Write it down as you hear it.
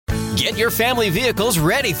Get your family vehicles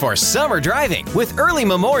ready for summer driving with early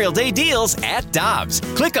Memorial Day deals at Dobbs.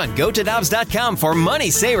 Click on GoToDobbs.com for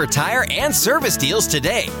money saver tire and service deals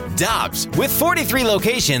today. Dobbs, with 43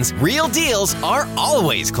 locations, real deals are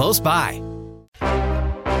always close by.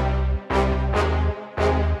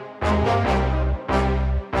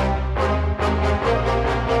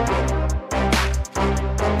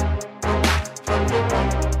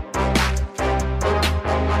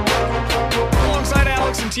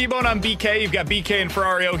 T-Bone on BK. You've got BK and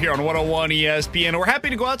Ferrario here on 101 ESPN. We're happy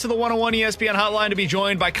to go out to the 101 ESPN hotline to be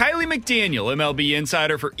joined by Kiley McDaniel, MLB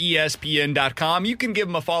insider for ESPN.com. You can give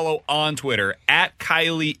him a follow on Twitter at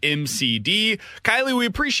KileyMCD. Kiley, we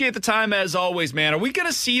appreciate the time as always, man. Are we going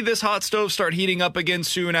to see this hot stove start heating up again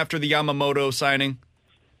soon after the Yamamoto signing?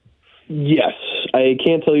 Yes. I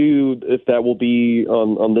can't tell you if that will be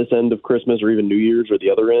on this end of Christmas or even New Year's or the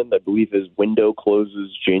other end. I believe his window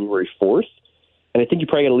closes January 4th. And I think you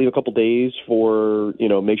probably got to leave a couple days for,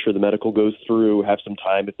 make sure the medical goes through, have some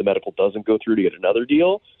time if the medical doesn't go through to get another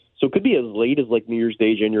deal. So it could be as late as like New Year's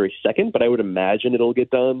Day, January 2nd, but I would imagine it'll get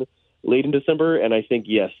done late in December. And I think,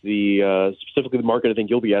 yes, specifically the market I think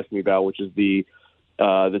you'll be asking me about, which is the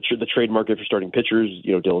trade market for starting pitchers,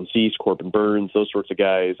 Dylan Cease, Corbin Burns, those sorts of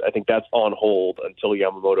guys. I think that's on hold until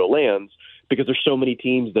Yamamoto lands, because there's so many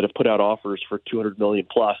teams that have put out offers for $200 million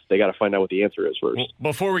plus. They got to find out what the answer is first.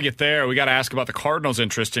 Well, before we get there, we got to ask about the Cardinals'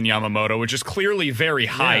 interest in Yamamoto, which is clearly very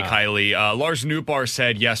high, Kiley. Lars Nootbaar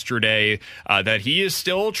said yesterday that he is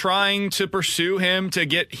still trying to pursue him to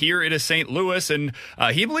get here into St. Louis, and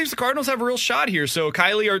he believes the Cardinals have a real shot here. So,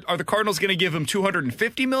 Kiley, are the Cardinals going to give him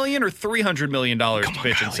 $250 million or $300 million to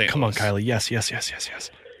pitch in St. Louis? Come on, Kiley. Yes.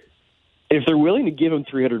 If they're willing to give him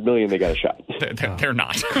 $300 million, they got a shot. They're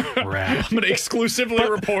not. I'm going to exclusively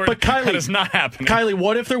report Kylie, that is not happening. Kiley,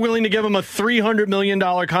 what if they're willing to give him a $300 million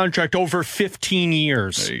contract over 15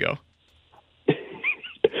 years? There you go. I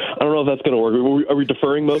don't know if that's going to work. Are we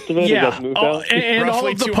deferring most of it? Yeah. And all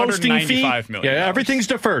of the posting fee? $million. Yeah, everything's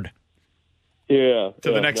deferred. Yeah.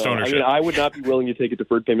 To the next ownership. I mean, I would not be willing to take a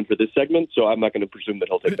deferred payment for this segment, so I'm not going to presume that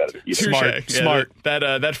he'll take that either. Smart.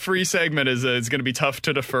 That free segment is going to be tough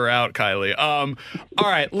to defer out, Kiley. All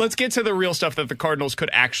right, let's get to the real stuff that the Cardinals could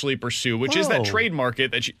actually pursue, which is that trade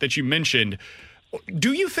market that you mentioned.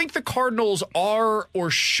 Do you think the Cardinals are or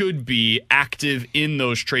should be active in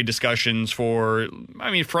those trade discussions for,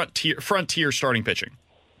 frontier starting pitching?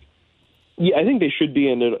 Yeah, I think they should be,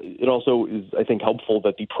 and it also is, I think, helpful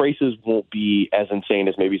that the prices won't be as insane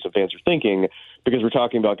as maybe some fans are thinking, because we're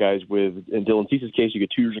talking about guys with, in Dylan Cease's case, you get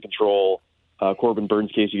 2 years of control. Corbin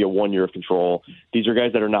Burns' case, you get 1 year of control. These are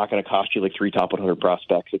guys that are not going to cost you like 3 top 100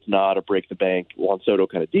 prospects. It's not a break-the-bank Juan Soto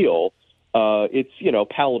kind of deal. It's,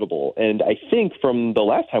 palatable. And I think from the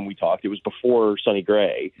last time we talked, it was before Sonny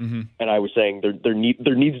Gray, and I was saying there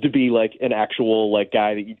needs to be like an actual like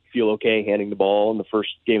guy that you feel okay handing the ball in the first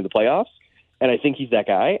game of the playoffs. And I think he's that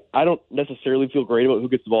guy. I don't necessarily feel great about who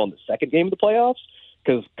gets the ball in the second game of the playoffs,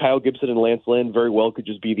 because Kyle Gibson and Lance Lynn very well could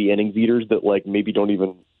just be the innings eaters that like maybe don't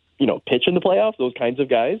even, pitch in the playoffs, those kinds of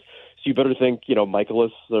guys. So you better think,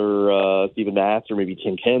 Michaelis or Steven Matz or maybe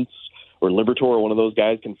Tim Kentz or Libertor or one of those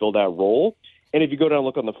guys can fill that role. And if you go down and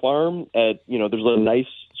look on the farm at, there's a nice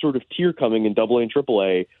sort of tier coming in AA and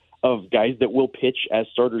AAA of guys that will pitch as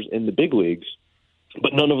starters in the big leagues.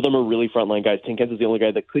 But none of them are really frontline guys. Tim Kentz is the only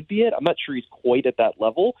guy that could be it. I'm not sure he's quite at that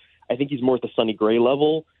level. I think he's more at the Sonny Gray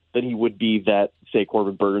level than he would be that, say,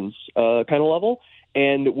 Corbin Burns kind of level.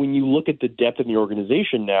 And when you look at the depth in the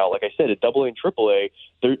organization now, like I said, at AA and AAA,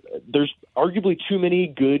 there's arguably too many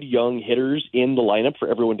good young hitters in the lineup for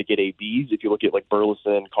everyone to get ABs. If you look at like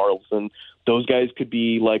Burleson, Carlson, those guys could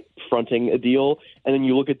be like fronting a deal. And then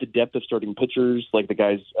you look at the depth of starting pitchers, like the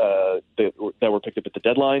guys that were picked up at the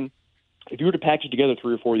deadline. If you were to package together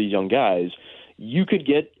 3 or 4 of these young guys, you could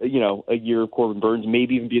get, a year of Corbin Burns,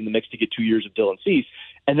 maybe even be in the mix to get 2 years of Dylan Cease.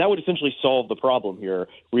 And that would essentially solve the problem here.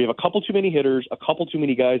 We have a couple too many hitters, a couple too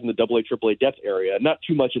many guys in the AA, AAA depth area. Not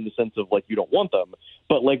too much in the sense of like you don't want them,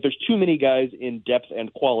 but like there's too many guys in depth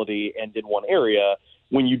and quality and in one area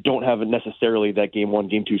when you don't have necessarily that game 1,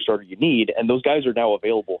 game 2 starter you need. And those guys are now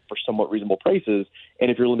available for somewhat reasonable prices.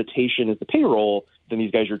 And if your limitation is the payroll, then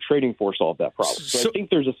these guys you're trading for solve that problem. So I think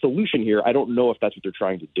there's a solution here. I don't know if that's what they're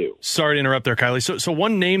trying to do. Sorry to interrupt there, Kiley. So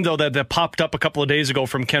one name, though, that popped up a couple of days ago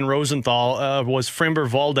from Ken Rosenthal was Framber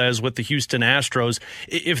Valdez with the Houston Astros.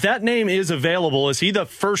 If that name is available, is he the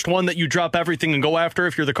first one that you drop everything and go after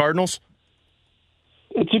if you're the Cardinals?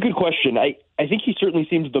 It's a good question. I think he certainly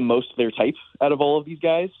seems the most their type out of all of these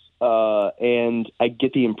guys. And I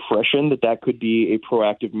get the impression that could be a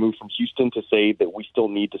proactive move from Houston to say that we still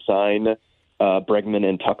need to sign Bregman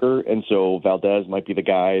and Tucker, and so Valdez might be the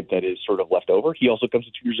guy that is sort of left over. He also comes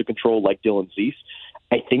to 2 years of control like Dylan Cease.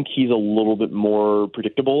 I think he's a little bit more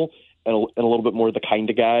predictable and a little bit more the kind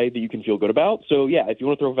of guy that you can feel good about. So, yeah, if you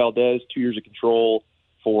want to throw Valdez 2 years of control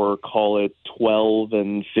for, call it 12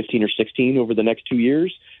 and 15 or 16 over the next 2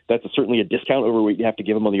 years, that's certainly a discount over what you have to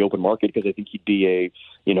give him on the open market, because I think he'd be a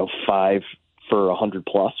 5 for 100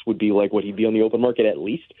 plus would be like what he'd be on the open market at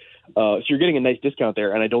least. So you're getting a nice discount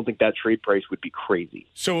there, and I don't think that trade price would be crazy.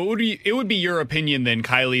 So it would be your opinion then,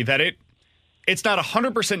 Kiley, that it's not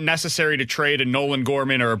 100% necessary to trade a Nolan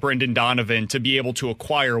Gorman or a Brendan Donovan to be able to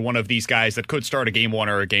acquire one of these guys that could start a game 1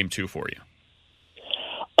 or a game 2 for you.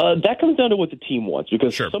 That comes down to what the team wants,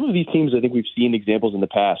 because some of these teams, I think we've seen examples in the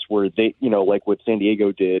past where they, like what San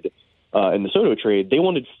Diego did in the Soto trade, they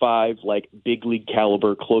wanted 5 like big league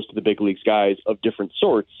caliber, close to the big leagues guys of different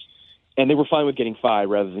sorts. And they were fine with getting 5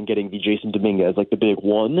 rather than getting the Jason Dominguez, like the big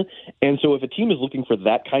one. And so if a team is looking for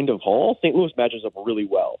that kind of haul, St. Louis matches up really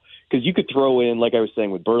well. Because you could throw in, like I was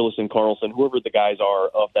saying, with Burleson, Carlson, whoever the guys are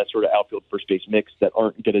of that sort of outfield first base mix that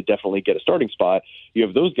aren't going to definitely get a starting spot. You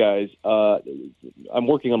have those guys. I'm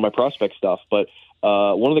working on my prospect stuff, but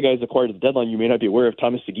one of the guys acquired at the deadline you may not be aware of,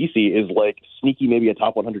 Thomas Segisi, is like sneaky, maybe a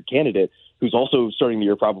top 100 candidate who's also starting the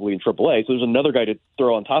year probably in AAA. So there's another guy to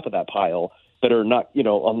throw on top of that pile that are not,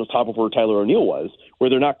 on the top of where Tyler O'Neill was,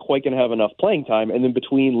 where they're not quite going to have enough playing time. And then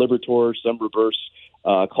between Liberatore, Summerburst,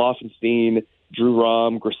 Kloffenstein, Drew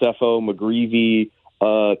Rom, Graceffo, McGreevy,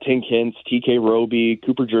 Tink Hintz, TK Roby,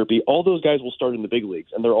 Cooper Jerpy, all those guys will start in the big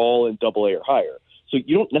leagues, and they're all in AA or higher. So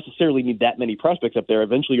you don't necessarily need that many prospects up there.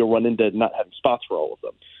 Eventually you'll run into not having spots for all of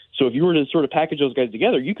them. So if you were to sort of package those guys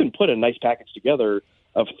together, you can put a nice package together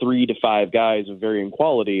of 3 to 5 guys of varying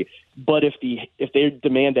quality. But if they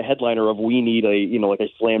demand a headliner of we need a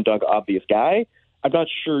slam dunk obvious guy, I'm not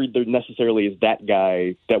sure there necessarily is that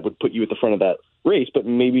guy that would put you at the front of that race, but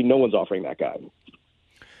maybe no one's offering that guy.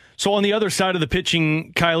 So on the other side of the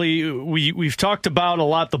pitching, Kiley, we've talked about a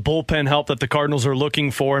lot the bullpen help that the Cardinals are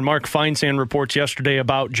looking for, and Mark Feinsand reports yesterday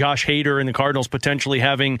about Josh Hader and the Cardinals potentially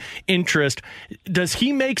having interest. Does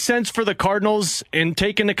he make sense for the Cardinals, and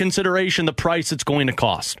take into consideration the price it's going to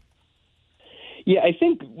cost? Yeah, I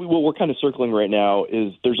think what we're kind of circling right now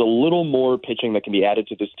is there's a little more pitching that can be added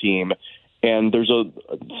to this team, and there's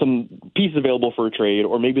some pieces available for a trade,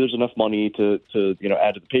 or maybe there's enough money to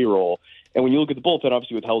add to the payroll. And when you look at the bullpen,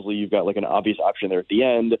 obviously with Helsley, you've got like an obvious option there at the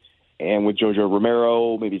end. And with Jojo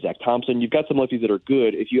Romero, maybe Zach Thompson, you've got some lefties that are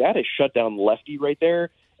good. If you add a shutdown lefty right there,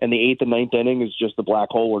 and the 8th and 9th inning is just the black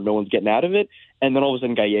hole where no one's getting out of it, and then all of a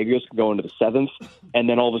sudden Gallegos can go into the 7th, and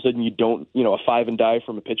then all of a sudden you don't, a 5 and dive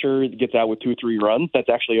from a pitcher gets out with 2 or 3 runs, that's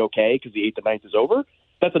actually okay because the 8th and 9th is over.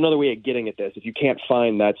 That's another way of getting at this. If you can't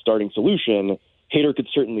find that starting solution, Hader could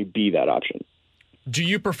certainly be that option. Do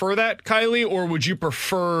you prefer that, Kiley, or would you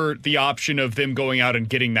prefer the option of them going out and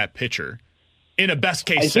getting that pitcher? In a best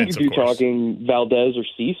case sense, of course. I think if you're talking Valdez or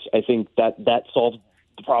Cease, I think that solves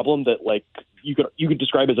the problem that you could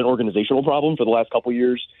describe as an organizational problem for the last couple of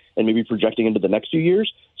years and maybe projecting into the next 2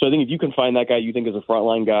 years. So I think if you can find that guy you think is a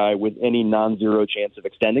frontline guy with any non-zero chance of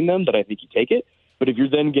extending them, then I think you take it. But if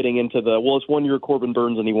you're then getting into it's 1 year Corbin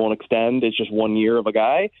Burns and he won't extend, it's just 1 year of a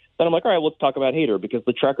guy, then I'm like, all right, let's talk about Hader, because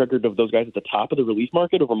the track record of those guys at the top of the release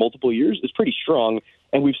market over multiple years is pretty strong.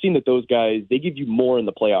 And we've seen that those guys, they give you more in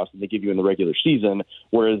the playoffs than they give you in the regular season,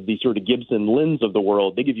 whereas the sort of Gibson Lins of the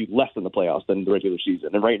world, they give you less in the playoffs than the regular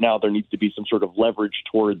season. And right now there needs to be some sort of leverage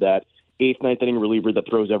toward that 8th, 9th inning reliever that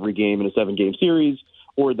throws every game in a 7-game series,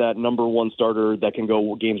 or that number 1 starter that can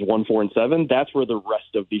go games 1, 4, and 7. That's where the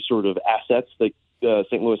rest of these sort of assets that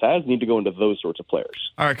St. Louis has need to go into those sorts of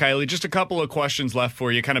players. All right, Kiley, just a couple of questions left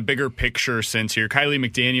for you, kind of bigger picture sense here. Kiley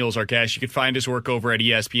McDaniel is our guest. You can find his work over at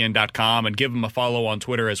ESPN.com and give him a follow on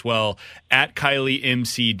Twitter as well, at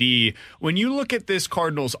KileyMCD. When you look at this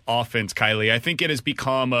Cardinals offense, Kiley, I think it has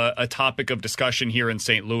become a topic of discussion here in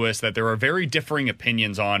St. Louis that there are very differing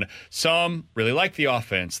opinions on. Some really like the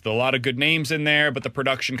offense. There are a lot of good names in there, but the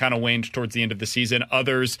production kind of waned towards the end of the season.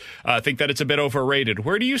 Others think that it's a bit overrated.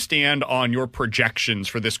 Where do you stand on your projections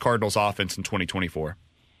for this Cardinals offense in 2024?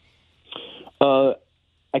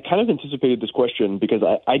 I kind of anticipated this question because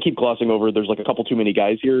I keep glossing over there's like a couple too many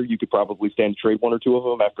guys here. You could probably stand to trade 1 or 2 of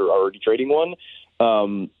them after already trading one.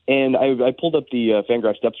 And I pulled up the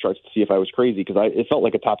FanGraphs depth charts to see if I was crazy because it felt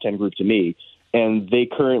like a top 10 group to me. And they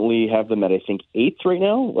currently have them at, I think, 8th right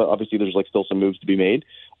now. Well, obviously, there's still some moves to be made.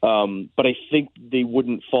 But I think they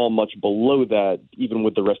wouldn't fall much below that, even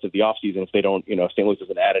with the rest of the offseason, if they don't, if St. Louis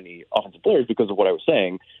doesn't add any offensive players because of what I was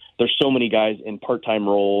saying. There's so many guys in part-time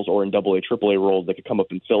roles or in AA, AAA roles that could come up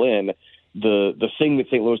and fill in the thing that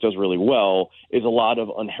St. Louis does really well is a lot of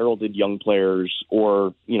unheralded young players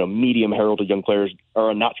or, medium heralded young players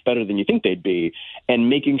are a notch better than you think they'd be. And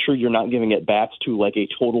making sure you're not giving at bats to like a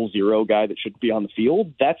total zero guy that should be on the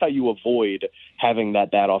field. That's how you avoid having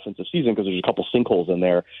that bad offensive season, because there's a couple sinkholes in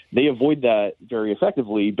there. They avoid that very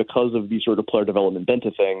effectively because of the sort of player development bent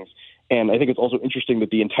to things. And I think it's also interesting that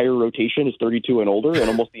the entire rotation is 32 and older, and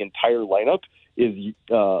almost the entire lineup is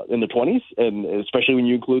in the 20s, and especially when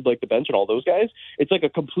you include like the bench and all those guys, it's like a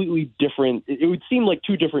completely different. It would seem like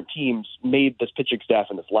two different teams made this pitching staff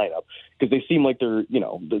in this lineup, because they seem like they're,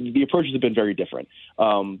 the approaches have been very different.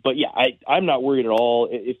 But yeah, I'm not worried at all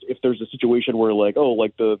if there's a situation where like, by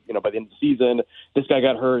the end of the season, this guy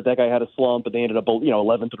got hurt, that guy had a slump, but they ended up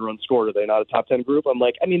 11th in run scored. Are they not a top 10 group? I'm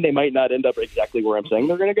like, they might not end up exactly where I'm saying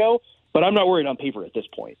they're going to go, but I'm not worried on paper at this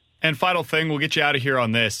point. And final thing, we'll get you out of here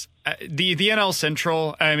on this. The NL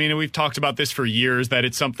Central, we've talked about this for years, that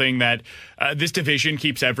it's something that this division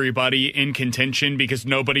keeps everybody in contention because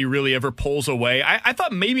nobody really ever pulls away. I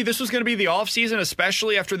thought maybe this was going to be the offseason,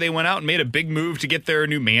 especially after they went out and made a big move to get their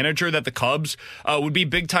new manager, that the Cubs would be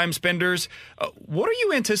big-time spenders. What are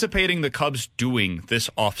you anticipating the Cubs doing this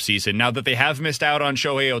offseason now that they have missed out on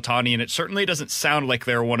Shohei Ohtani, and it certainly doesn't sound like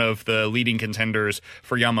they're one of the leading contenders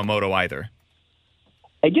for Yamamoto either?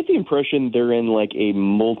 I get the impression they're in like a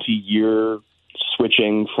multi-year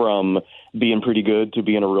switching from being pretty good to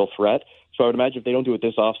being a real threat. So I would imagine if they don't do it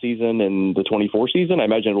this offseason and the 24 season, I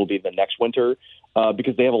imagine it'll be the next winter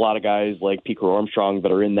because they have a lot of guys like Pico Armstrong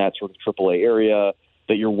that are in that sort of AAA area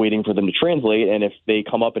that you're waiting for them to translate. And if they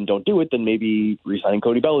come up and don't do it, then maybe re-signing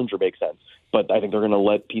Cody Bellinger makes sense. But I think they're going to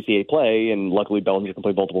let PCA play, and luckily Bellinger can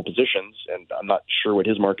play multiple positions, and I'm not sure what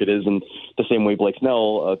his market is in the same way Blake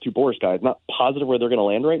Snell, two Boris guys. Not positive where they're going to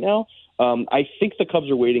land right now. I think the Cubs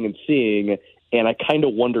are waiting and seeing, and I kind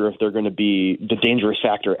of wonder if they're going to be the dangerous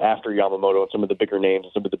factor after Yamamoto and some of the bigger names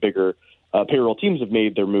and some of the bigger payroll teams have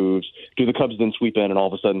made their moves. Do the Cubs then sweep in and all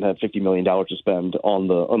of a sudden have $50 million to spend on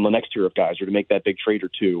the next tier of guys, or to make that big trade or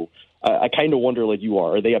two? I kind of wonder, like you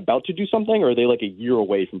are they about to do something, or are they like a year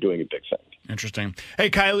away from doing a big thing? Interesting. Hey,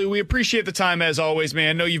 Kiley, we appreciate the time as always, man.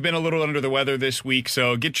 I know you've been a little under the weather this week,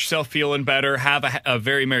 so get yourself feeling better. Have a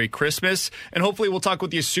very Merry Christmas, and hopefully we'll talk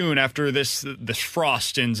with you soon after this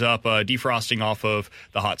frost ends up defrosting off of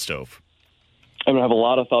the hot stove. I'm going to have a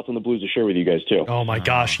lot of thoughts on the Blues to share with you guys, too. Oh, my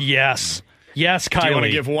gosh, yes. Yes, Kiley. Do you want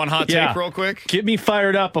to give one hot take real quick? Get me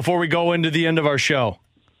fired up before we go into the end of our show.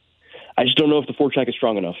 I just don't know if the forecheck is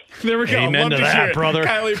strong enough. There we go. Amen Love to that, hear it. brother.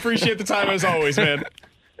 Kiley, appreciate the time as always, man.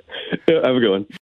 Have a good one.